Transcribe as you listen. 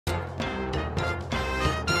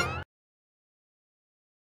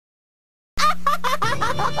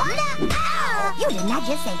You did not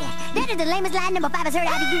just say that. That is the lamest line number 5 has heard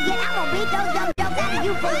out of you yet. I'm gonna beat those dumb jokes out of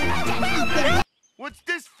you fools. What's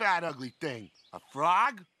this fat, ugly thing? A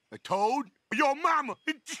frog? A toad? Your mama!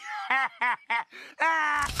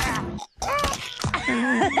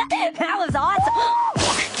 That was awesome!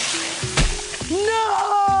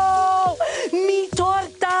 No! Mi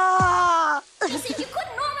torta! You said you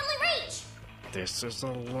couldn't normally reach! This is a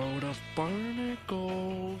load of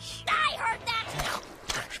barnacles. I heard that!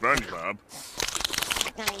 SpongeBob.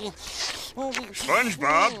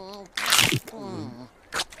 SpongeBob.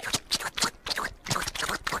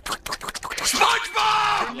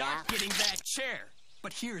 SpongeBob! You're not getting that chair.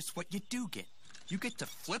 But here's what you do get. You get to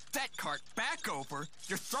flip that cart back over,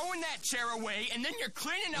 you're throwing that chair away, and then you're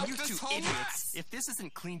cleaning up this whole mess. If this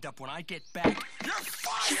isn't cleaned up when I get back, you're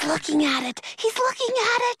fired! He's looking at it! He's looking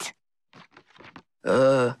at it!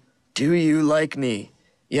 Do you like me?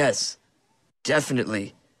 Yes.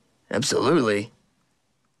 Definitely. Absolutely.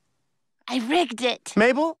 I rigged it.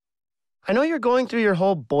 Mabel, I know you're going through your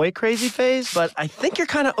whole boy crazy phase, but I think you're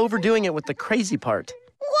kind of overdoing it with the crazy part.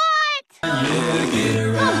 What? Yeah, get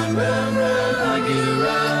around, round, round, I get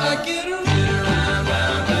around, I get around, round,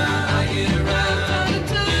 round, I get around,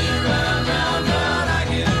 round, I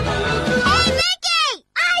get around. Hey, Mickey!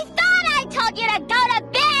 I thought I told you to go to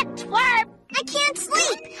bed, twerp! I can't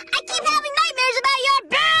sleep! I keep having nightmares about your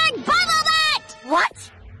big bubble butt!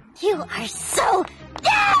 What? You are so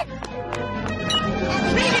dead! I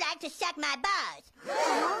would really like to suck my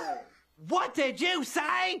balls. What did you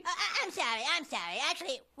say? I'm sorry.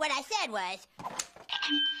 Actually, what I said was...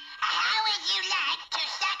 How would you like to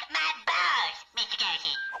suck my balls, Mr.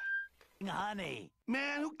 Garrison? Honey.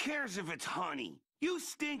 Man, who cares if it's honey? You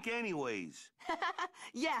stink anyways.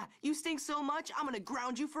 Yeah, you stink so much, I'm gonna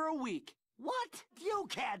ground you for a week. What? You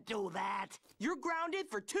can't do that. You're grounded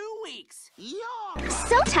for 2 weeks.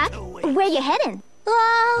 So, Tuck, where you heading?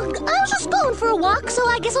 I was just going for a walk, so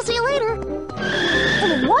I guess I'll see you later.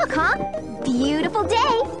 A walk, huh? Beautiful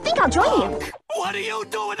day. Think I'll join you. What are you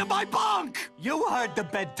doing to my bunk? You heard the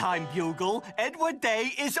bedtime bugle. Edward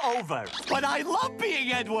Day is over. But I love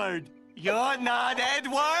being Edward. You're not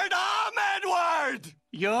Edward, I'm Edward!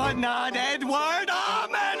 You're not Edward,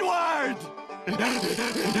 I'm Edward!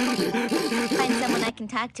 Find someone I can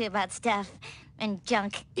talk to about stuff and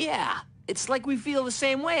junk. Yeah, it's like we feel the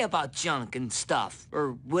same way about junk and stuff,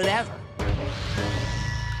 or whatever.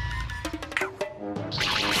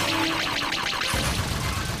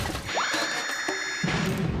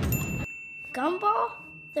 Gumball,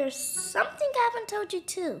 there's something I haven't told you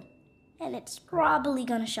too. And it's probably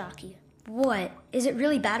gonna shock you. What? Is it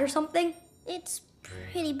really bad or something? It's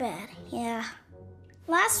pretty bad, yeah.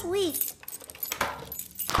 Last week...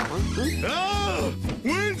 Oh!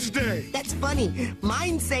 Wednesday! That's funny.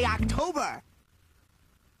 Mine say October.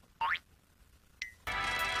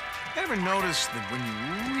 Ever notice that when you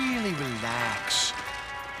really relax,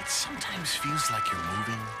 it sometimes feels like you're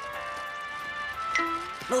moving?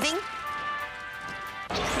 Moving?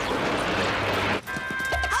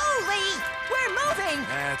 Holy! We're moving!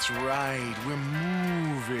 That's right, we're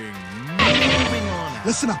moving. Moving on.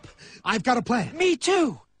 Listen up. I've got a plan. Me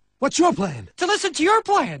too! What's your plan? To listen to your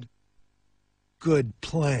plan! Good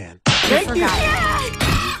plan. Thank you.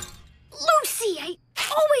 Lucy! I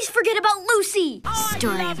always forget about Lucy!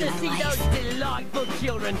 Story of my life. Those delightful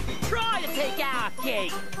children try to take our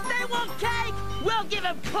cake. They want cake, we'll give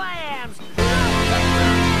them clams.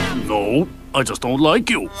 No, I just don't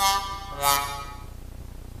like you.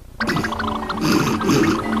 Wait,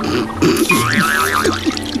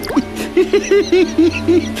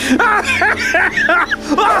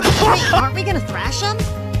 aren't we gonna thrash him?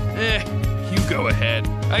 You go ahead.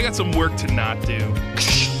 I got some work to not do.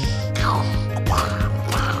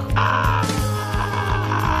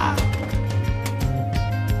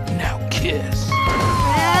 Now kiss.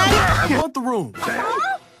 I want the room.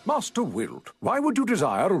 Master Wilt, why would you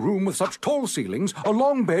desire a room with such tall ceilings, a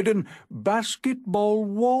long bed, and basketball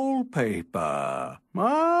wallpaper?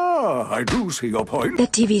 Ah, I do see your point. The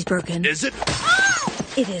TV's broken. Is it?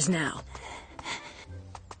 It is now.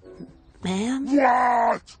 Ma'am?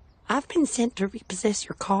 What? I've been sent to repossess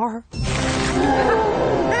your car.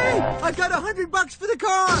 Hey, I got $100 for the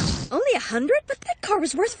car! Only 100? But that car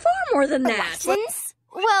was worth far more than that. License?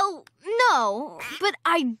 Well, no. But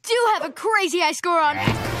I do have a crazy high score on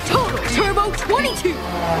Total Turbo 22,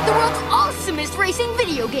 the world's awesomest racing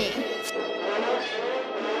video game.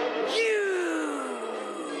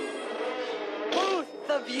 Both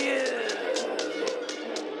of you!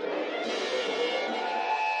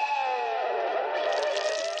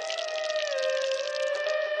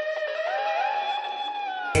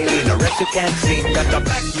 the rest you can't see. Got the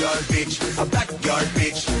backyard beach, a backyard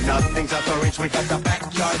beach. Nothing's out of reach. We got the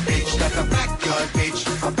backyard beach, got the backyard beach,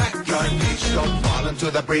 a backyard beach. Don't fall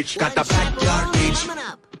into the breach. Got the backyard beach.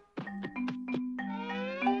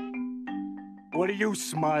 What are you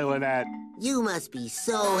smiling at? You must be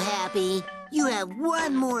so happy. You have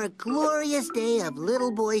one more glorious day of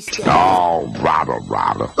little boy stay. Oh, rada,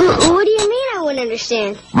 rada. What do you mean I wouldn't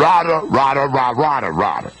understand? Rada, rada, rada, rada,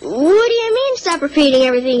 rada. What do you mean stop repeating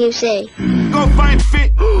everything you say? Go find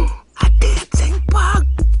fit. A dancing bug.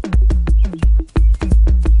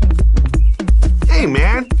 Hey,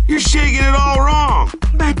 man, you're shaking it all wrong.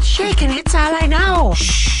 But shaking it's all I know.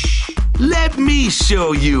 Shh. Let me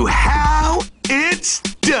show you how it's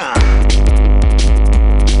done.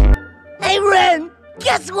 Hey, Ren,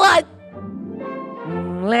 guess what?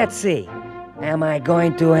 Let's see. Am I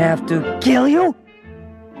going to have to kill you?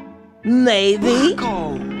 Maybe.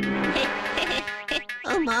 Oh,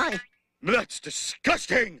 my. That's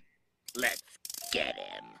disgusting. Let's get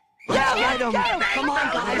him. Yeah, let him. Come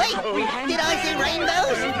on, guys. Wait, did I say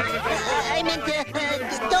rainbows? I meant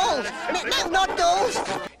dolls. No, not dolls.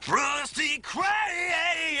 Frosty cray,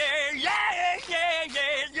 yeah, yeah, yeah,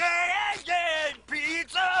 yeah, yeah.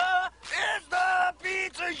 Pizza is the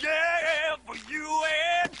pizza, yeah, for you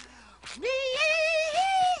and me.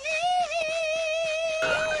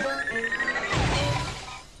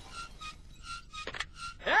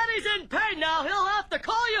 Eddie's in pain now. He'll have to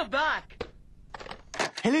call you back.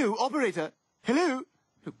 Hello, operator. Hello.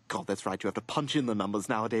 Oh, God, that's right. You have to punch in the numbers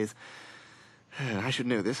nowadays. I should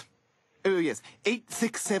know this. Oh, yes.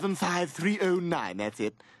 8675309. That's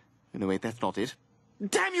it. Oh, no, wait, that's not it.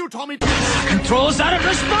 Damn you, Tommy! Controls aren't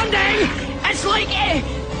responding. It's like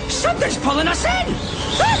something's pulling us in.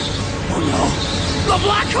 Oh no! The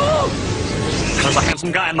black hole. There's a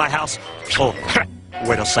handsome guy in my house. Oh,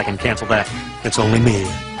 wait a second. Cancel that. It's only me.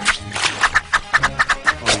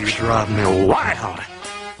 Oh, you drive me white hot.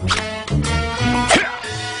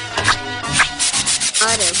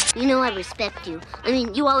 Otto, you know I respect you. I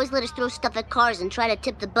mean, you always let us throw stuff at cars and try to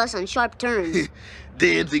tip the bus on sharp turns.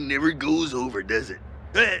 Damn thing never goes over, does it?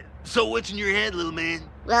 So what's in your head, little man?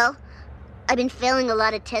 Well, I've been failing a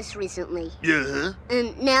lot of tests recently. Yeah-huh.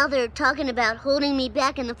 And now they're talking about holding me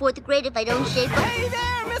back in the 4th grade if I don't shave my... Hey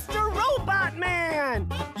there, Mr. Robot Man!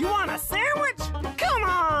 You want a sandwich? Come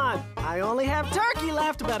on! I only have turkey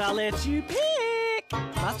left, but I'll let you pick.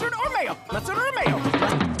 Mustard or mayo? Mustard or mayo?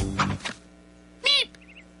 Beep!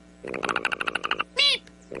 Beep!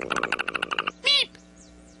 Beep!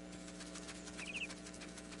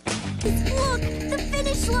 Look! The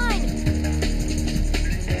finish line!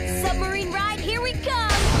 Submarine ride, here we come!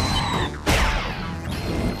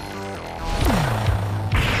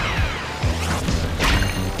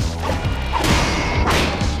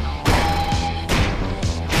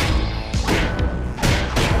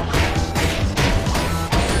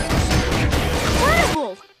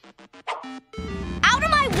 Incredible! Out of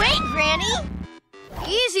my way, Granny!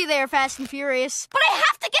 Easy there, Fast and Furious. But I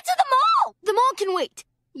have to get to the mall! The mall can wait.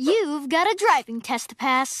 You've got a driving test to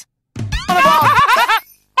pass. Oh,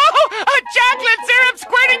 a chocolate syrup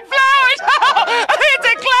squirting flowers! It's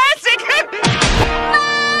a classic!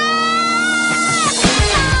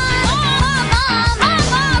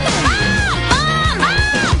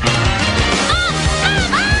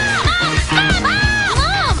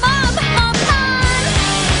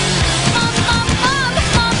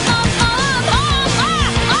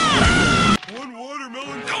 One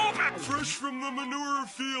watermelon fresh from the manure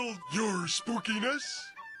field. Your spookiness.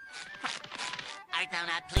 Art thou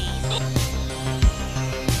not pleased?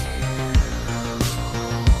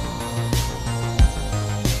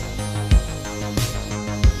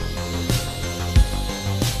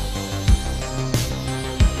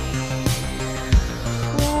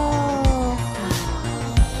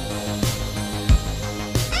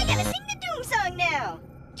 I gotta sing the Doom song now.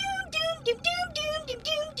 Doom, doom, doom, doom, doom, doom, doom,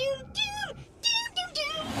 doom, doom, doom, doom,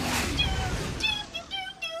 doom,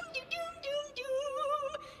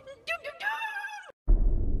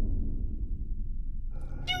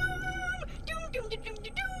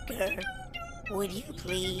 Would you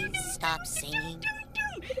please stop singing?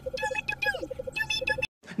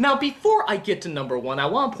 Now, before I get to number one, I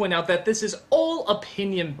want to point out that this is all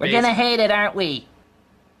opinion-based. We're gonna hate it, aren't we?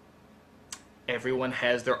 Everyone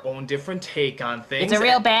has their own different take on things. It's a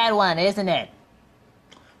real bad one, isn't it?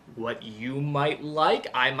 What you might like,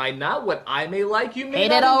 I might not. What I may like, you may Hate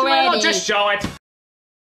not it enjoy. already. I'll just show it.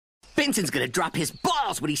 Benson's gonna drop his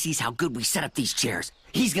balls when he sees how good we set up these chairs.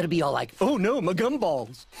 He's gonna be all like, oh no, my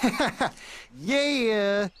gumballs.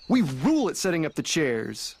 Yeah, we rule at setting up the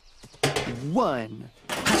chairs. 1,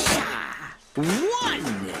 1!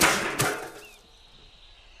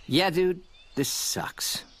 Yeah, dude, this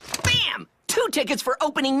sucks. Bam! 2 tickets for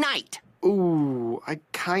opening night! Ooh, I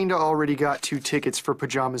kinda already got 2 tickets for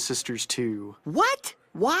Pajama Sisters 2. What?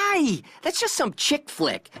 Why? That's just some chick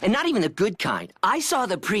flick, and not even a good kind. I saw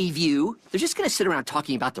the preview. They're just gonna sit around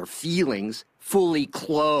talking about their feelings, fully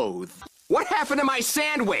clothed. What happened to my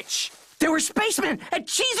sandwich? There were spacemen at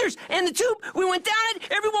Cheezer's and the tube. We went down it.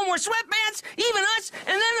 Everyone wore sweatpants, even us,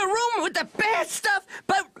 and then the room with the bad stuff.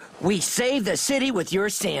 But we saved the city with your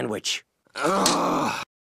sandwich. Ugh.